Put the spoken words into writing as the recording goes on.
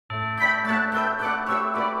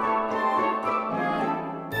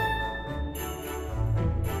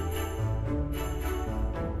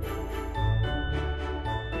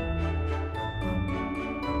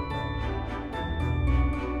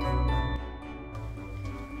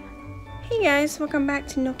Hey guys, welcome back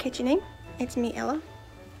to Nocatchyname. It's me, Ella.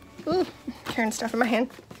 Ooh, carrying stuff in my hand.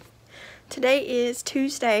 Today is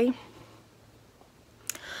Tuesday,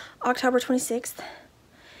 October 26th,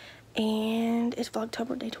 and it's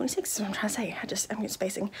Vlogtober day 26. That's what I'm trying to say. I'm getting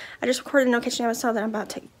spacing. I just recorded a Nocatchyname episode that I'm about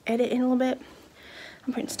to edit in a little bit.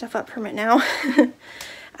 I'm putting stuff up from it now.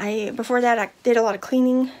 Before that, I did a lot of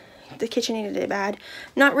cleaning. The kitchen needed it bad.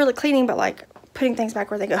 Not really cleaning, but like putting things back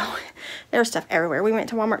where they go. There was stuff everywhere. We went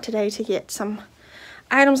to Walmart today to get some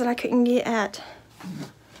items that I couldn't get at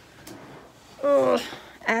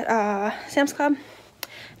Sam's Club.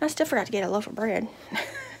 And I still forgot to get a loaf of bread.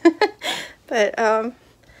 But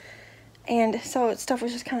and so stuff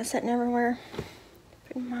was just kind of sitting everywhere.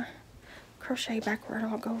 Putting my crochet back where it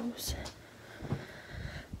all goes.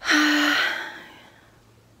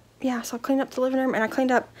 Yeah, so I cleaned up the living room, and I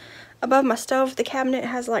cleaned up above my stove. The cabinet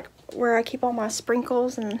has like where I keep all my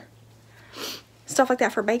sprinkles and stuff like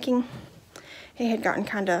that for baking. It had gotten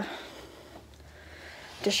kind of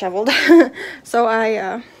disheveled. So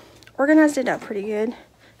I organized it up pretty good. I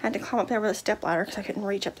had to climb up there with a step ladder because I couldn't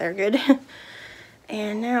reach up there good.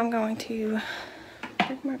 And now I'm going to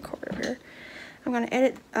take my cord over here. I'm going to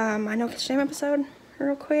edit my Nocatchyname episode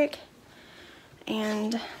real quick,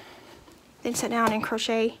 and then sit down and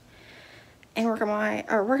crochet and work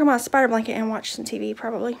on my spider blanket and watch some TV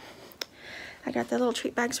probably. I got the little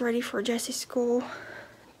treat bags ready for Jesse's school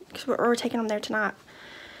because we're taking them there tonight.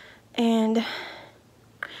 And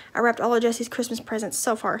I wrapped all of Jesse's Christmas presents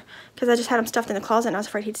so far because I just had them stuffed in the closet and I was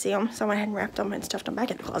afraid he'd see them. So I went ahead and wrapped them and stuffed them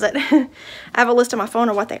back in the closet. I have a list on my phone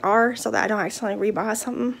of what they are so that I don't accidentally rebuy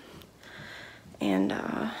something. And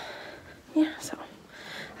yeah, so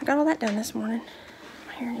I got all that done this morning.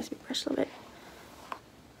 My hair needs to be brushed a little bit.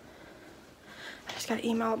 I just got an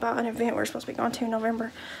email about an event we're supposed to be going to in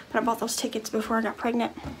November, but I bought those tickets before I got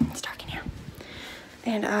pregnant. It's dark in here.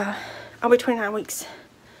 And I'll be 29 weeks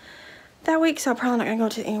that week, so I'm probably not going to go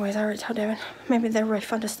to it anyways. I already told Devin. Maybe they'll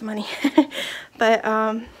refund us the money. But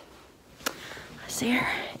let's see here.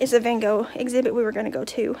 It's a Van Gogh exhibit we were going to go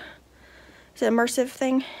to. It's an immersive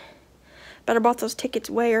thing. But I bought those tickets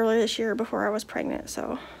way earlier this year before I was pregnant,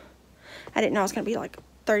 so I didn't know I was going to be like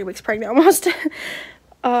 30 weeks pregnant almost.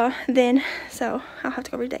 Then, so I'll have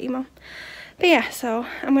to go read that email. But yeah, so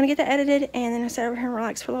I'm going to get that edited, and then I sit over here and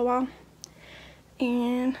relax for a little while.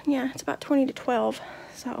 And yeah, it's about 20 to 12,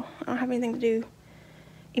 so I don't have anything to do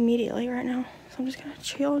immediately right now. So I'm just going to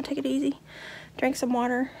chill and take it easy. Drink some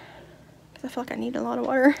water, because I feel like I need a lot of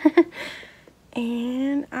water.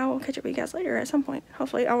 And I will catch up with you guys later at some point.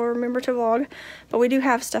 Hopefully I will remember to vlog. But we do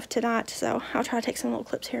have stuff tonight, so I'll try to take some little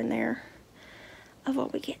clips here and there of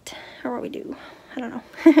what we get, or what we do. I don't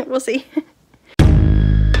know. We'll see.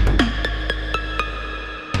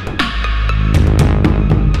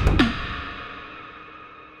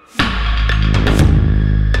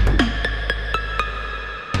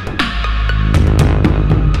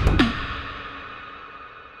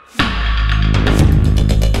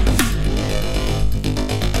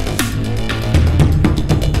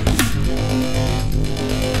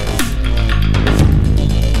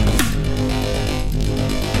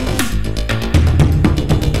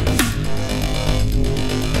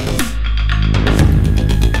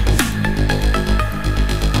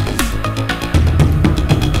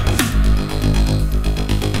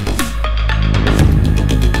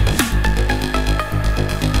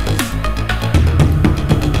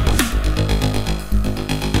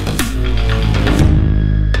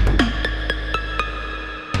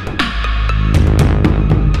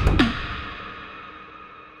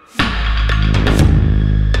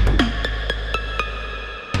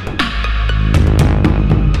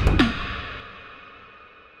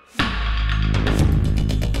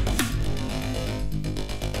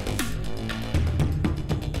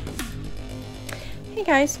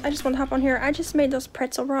 Hey guys, I just want to hop on here. I just made those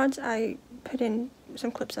pretzel rods. I put in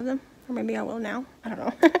some clips of them, or maybe I will now. I don't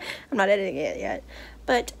know. I'm not editing it yet.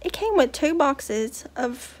 But it came with 2 boxes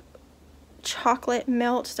of chocolate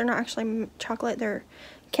melts. They're not actually chocolate, they're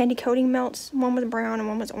candy coating melts. One was brown and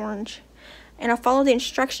one was orange. And I followed the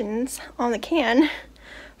instructions on the can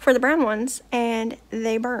for the brown ones, and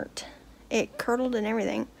they burnt. It curdled and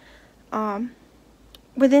everything.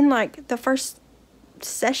 Within like the first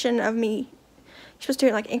session of me, you're supposed to do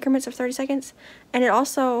it like increments of 30 seconds, and it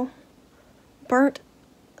also burnt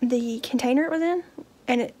the container it was in,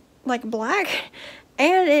 and it like black,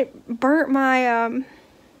 and it burnt my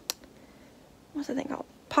what's that thing called,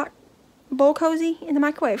 pot bowl cozy in the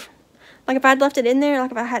microwave. Like if I'd left it in there,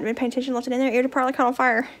 like if I hadn't been paying attention, left it in there, it would have probably caught on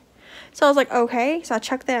fire. So I was like, okay, so I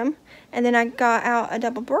chucked them, and then I got out a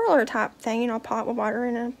double broiler type thing, you know, a pot with water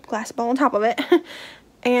and a glass bowl on top of it.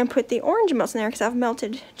 and put the orange melts in there because I've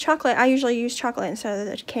melted chocolate. I usually use chocolate instead of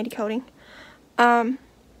the candy coating. And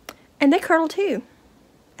they curdle too.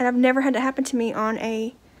 And I've never had that happen to me on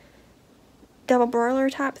a double broiler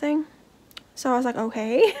type thing. So I was like,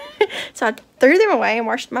 okay. So I threw them away and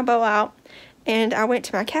washed my bowl out. And I went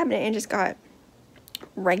to my cabinet and just got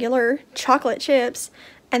regular chocolate chips.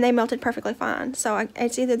 And they melted perfectly fine. So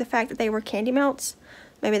it's either the fact that they were candy melts.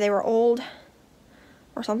 Maybe they were old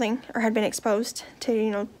or something. Or had been exposed to,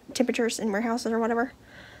 you know, temperatures in warehouses or whatever.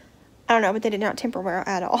 I don't know, but they did not temper well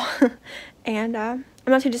at all. And I'm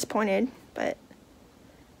not too disappointed. But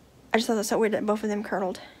I just thought it was so weird that both of them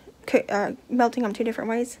curdled. Melting them 2 different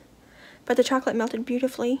ways. But the chocolate melted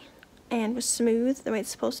beautifully and was smooth the way it's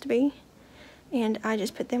supposed to be. And I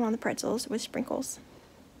just put them on the pretzels with sprinkles.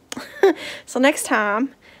 So next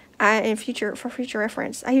time, for future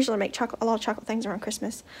reference, I usually make a lot of chocolate things around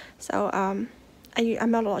Christmas. So I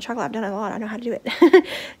melt a lot of chocolate. I've done it a lot. I know how to do it.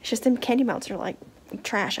 It's just them candy melts are like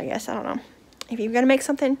trash, I guess. I don't know. If you're going to make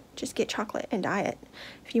something, just get chocolate and dye it.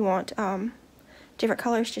 If you want different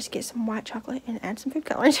colors, just get some white chocolate and add some food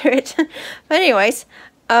coloring to it. But anyways,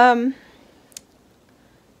 what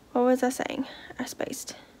was I saying? I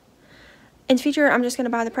spaced. In the future, I'm just going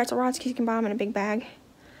to buy the pretzel rods because you can buy them in a big bag.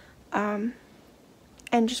 And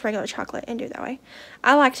just regular chocolate and do it that way.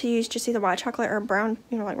 I like to use just either white chocolate or brown,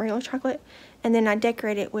 you know, like regular chocolate. And then I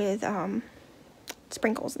decorate it with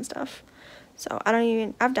sprinkles and stuff. So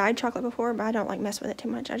I've dyed chocolate before, but I don't like mess with it too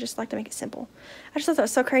much. I just like to make it simple. I just thought that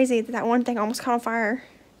was so crazy that one thing almost caught on fire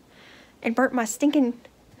and burnt my stinking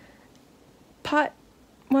pot.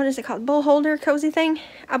 What is it called? Bowl holder cozy thing.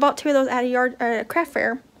 I bought 2 of those at a craft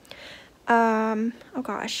fair. Oh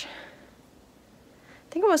gosh.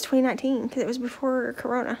 I think it was 2019 because it was before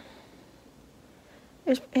Corona.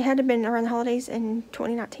 It had to have been around the holidays in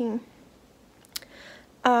 2019.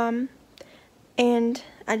 And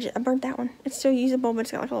I burnt that one. It's still usable, but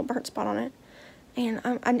it's got like a little burnt spot on it. And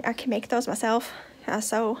I can make those myself.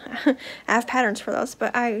 So I have patterns for those.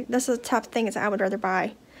 But this is the type of things I would rather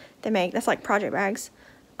buy than make. That's like project bags.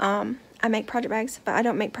 I make project bags, but I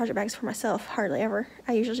don't make project bags for myself hardly ever.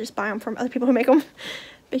 I usually just buy them from other people who make them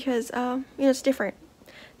because you know, it's different.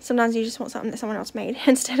 Sometimes you just want something that someone else made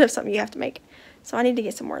instead of something you have to make. So I need to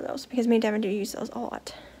get some more of those because me and Devin do use those a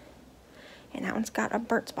lot. And that one's got a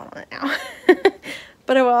burnt spot on it now.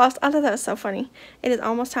 But I thought that was so funny. It is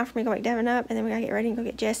almost time for me to go wake Devin up, and then we gotta get ready and go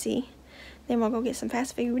get Jesse. Then we'll go get some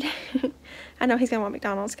fast food. I know he's gonna want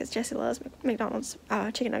McDonald's because Jesse loves McDonald's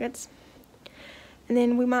chicken nuggets. And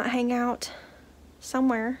then we might hang out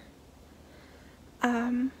somewhere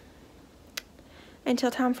until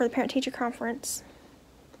time for the parent-teacher conference.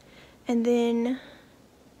 And then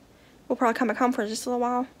we'll probably come back home for just a little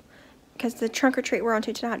while because the trunk or treat we're on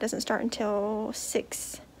to tonight doesn't start until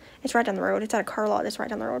 6. It's right down the road. It's at a car lot that's right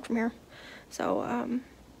down the road from here. So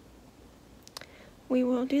we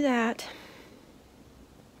will do that.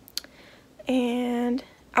 And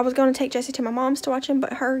I was going to take Jessie to my mom's to watch him,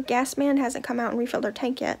 but her gas man hasn't come out and refilled her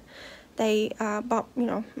tank yet. They bought, you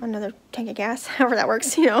know, another tank of gas, however that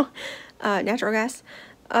works, you know, natural gas,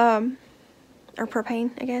 or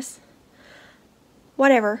propane, I guess.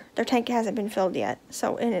 Whatever, their tank hasn't been filled yet,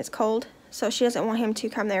 so, and it's cold, so she doesn't want him to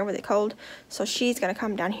come there with it cold, so she's going to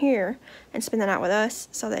come down here and spend the night with us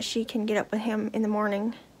so that she can get up with him in the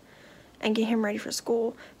morning and get him ready for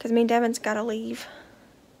school, because me and Devin's got to leave.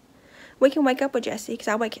 We can wake up with Jessie,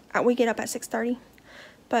 because we get up at 6:30,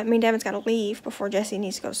 but me and Devin's got to leave before Jessie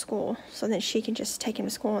needs to go to school, so then she can just take him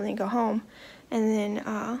to school and then go home, and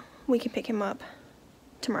then we can pick him up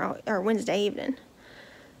tomorrow, or Wednesday evening.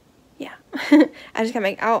 Yeah. I just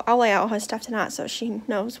gotta I'll lay out all his stuff tonight so she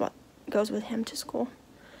knows what goes with him to school.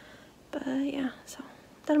 But yeah, so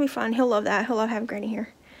that'll be fun. He'll love that. He'll love having Granny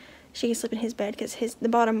here. She can sleep in his bed because the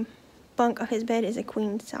bottom bunk of his bed is a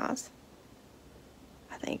queen size.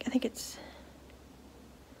 I think it's,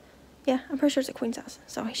 yeah, I'm pretty sure it's a queen size.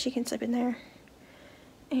 So she can sleep in there.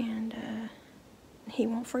 And he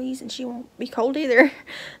won't freeze and she won't be cold either.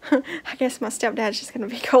 I guess my stepdad's just gonna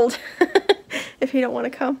be cold if he don't want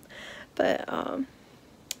to come. But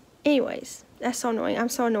anyways, that's so annoying. I'm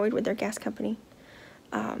so annoyed with their gas company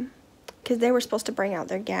because they were supposed to bring out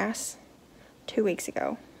their gas 2 weeks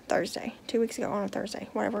ago, Thursday. 2 weeks ago on a Thursday,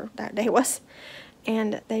 whatever that day was,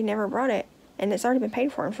 and they never brought it, and it's already been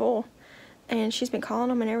paid for in full. And she's been calling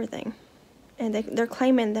them and everything, and they're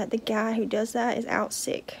claiming that the guy who does that is out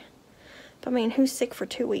sick. But I mean, who's sick for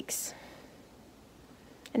 2 weeks?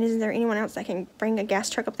 And isn't there anyone else that can bring a gas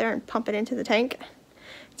truck up there and pump it into the tank?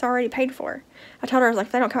 It's already paid for. I told her, I was like,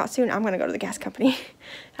 if they don't come out soon, I'm going to go to the gas company.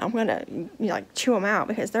 I'm going to, you know, like, chew them out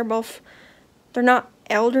because they're not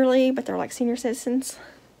elderly, but they're like senior citizens.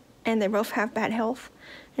 and they both have bad health.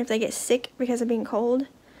 And if they get sick because of being cold,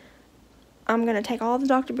 I'm going to take all the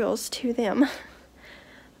doctor bills to them.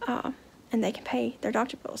 And they can pay their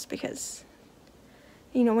doctor bills because,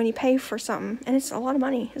 you know, when you pay for something, and it's a lot of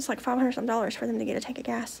money, it's like $500 some for them to get a tank of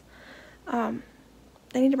gas,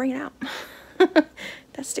 they need to bring it out.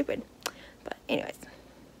 That's stupid. But anyways,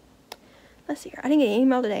 let's see here. I didn't get an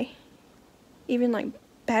email today, even like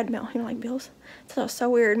bad mail, you know, like bills. So that was so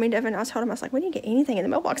weird. Me and Devin, I told him, I was like, we didn't get anything in the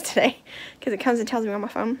mailbox today, because it comes and tells me on my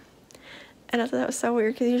phone. And I thought that was so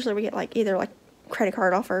weird, because usually we get like either like credit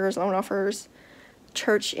card offers, loan offers,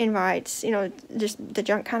 church invites, you know, just the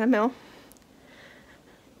junk kind of mail.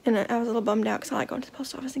 And I was a little bummed out because I like going to the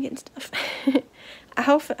post office and getting stuff.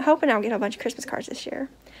 Hoping I'll get a bunch of Christmas cards this year.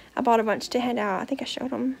 I bought a bunch to hand out. I think I showed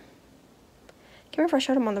them. Can't remember if I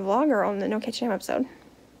showed them on the vlog or on the No Catchy Name episode.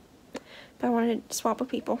 But I wanted to swap with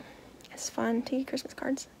people. It's fun to get Christmas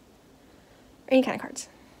cards. Or any kind of cards.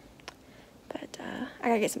 But I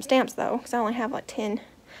gotta get some stamps though, because I only have like 10. I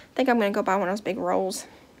think I'm gonna go buy one of those big rolls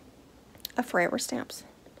of forever stamps.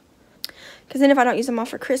 Because then if I don't use them all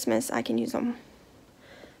for Christmas, I can use them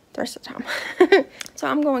the rest of the time. So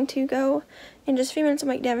I'm going to go in just a few minutes and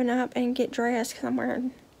wake Devin up and get dressed because I'm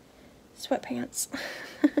wearing sweatpants.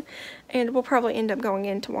 And we'll probably end up going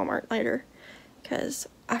into Walmart later because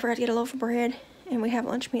I forgot to get a loaf of bread and we have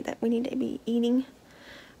lunch meat that we need to be eating.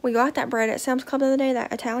 We got that bread at Sam's Club the other day,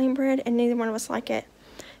 that Italian bread, and neither one of us like it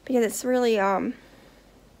because it's really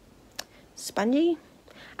spongy.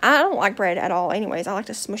 I don't like bread at all anyways. I like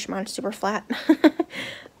to smush mine super flat.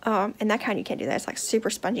 And that kind you can't do that. It's like super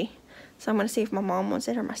spongy. So I'm going to see if my mom wants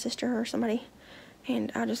it or my sister or somebody.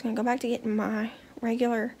 And I'm just going to go back to getting my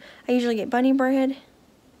regular. I usually get bunny bread,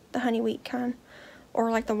 the honey wheat kind, or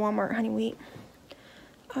like the Walmart honey wheat.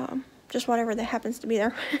 Just whatever that happens to be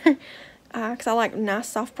there. Because I like nice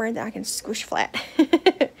soft bread that I can squish flat.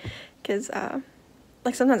 Because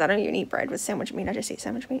like sometimes I don't even eat bread with sandwich meat. I just eat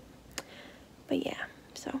sandwich meat. But yeah.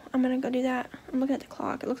 So I'm going to go do that. I'm looking at the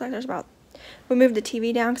clock. It looks like there's about... We moved the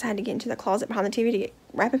TV down because I had to get into the closet behind the TV to get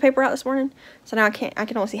wrapping paper out this morning. So now I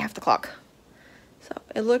can only see half the clock. So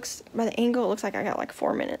it looks, by the angle, it looks like I got like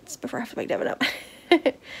 4 minutes before I have to wake Devin up.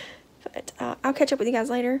 But I'll catch up with you guys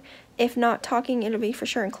later. If not talking, it'll be for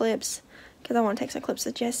sure in clips. Because I want to take some clips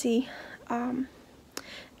of Jessie.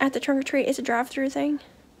 At the trunk or treat, it's a drive-through thing.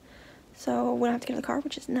 So we don't have to get in the car,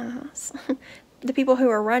 which is nice. The people who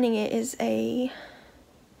are running it is a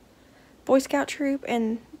Boy Scout troop,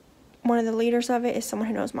 and one of the leaders of it is someone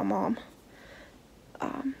who knows my mom.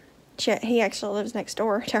 He actually lives next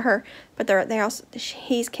door to her, but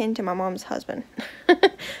he's kin to my mom's husband.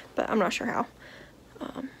 But I'm not sure how.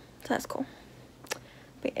 So that's cool.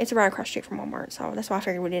 But it's right across the street from Walmart, so that's why I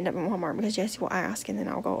figured we'd end up in Walmart, because Jessie will ask, and then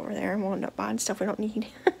I'll go over there, and we'll end up buying stuff we don't need.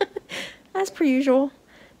 As per usual.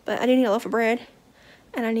 But I do need a loaf of bread,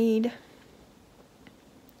 and I need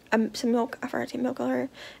some milk. I forgot to get milk earlier,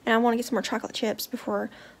 and I want to get some more chocolate chips before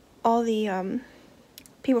all the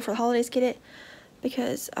people for the holidays get it,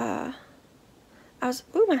 because ooh,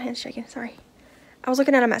 my hand's shaking, sorry. I was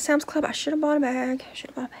looking at them at Sam's Club. I should have bought a bag.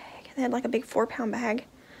 They had like a big 4-pound bag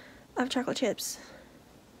of chocolate chips.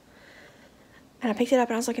 And I picked it up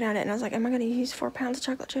and I was looking at it and I was like, am I going to use 4 pounds of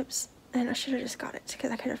chocolate chips? And I should have just got it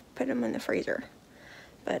because I could have put them in the freezer.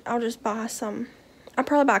 But I'll just buy some. I'll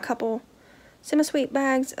probably buy a couple semi-sweet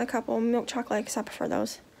bags, a couple milk chocolate, because I prefer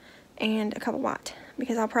those, and a couple white,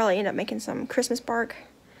 because I'll probably end up making some Christmas bark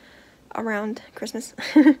around Christmas.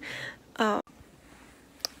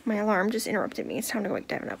 My alarm just interrupted me. It's time to go wake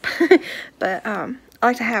Devin up. But I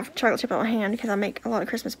like to have chocolate chip on hand because I make a lot of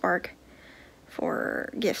Christmas bark for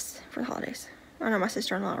gifts for the holidays. I know my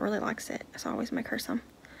sister-in-law really likes it, so I always make her some.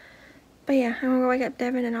 But yeah, I'm gonna go wake up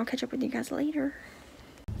Devin and I'll catch up with you guys later.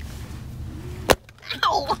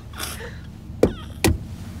 Ow!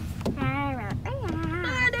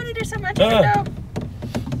 Daddy, there's so much to go.